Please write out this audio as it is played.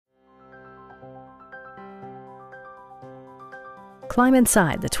Climb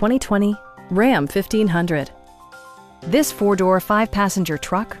inside the 2020 Ram 1500. This four-door, five-passenger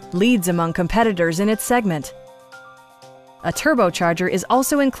truck leads among competitors in its segment. A turbocharger is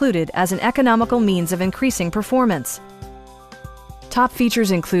also included as an economical means of increasing performance. Top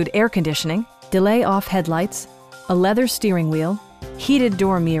features include air conditioning, delay-off headlights, a leather steering wheel, heated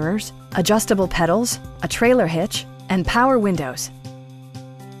door mirrors, adjustable pedals, a trailer hitch, and power windows.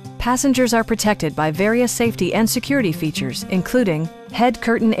 Passengers are protected by various safety and security features, including head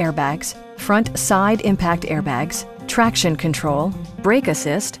curtain airbags, front side impact airbags, traction control, brake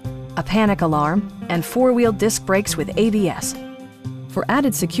assist, a panic alarm, and four-wheel disc brakes with ABS. For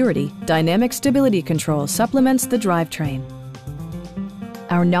added security, dynamic stability control supplements the drivetrain.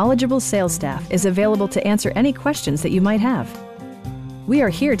 Our knowledgeable sales staff is available to answer any questions that you might have. We are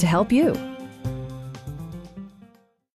here to help you.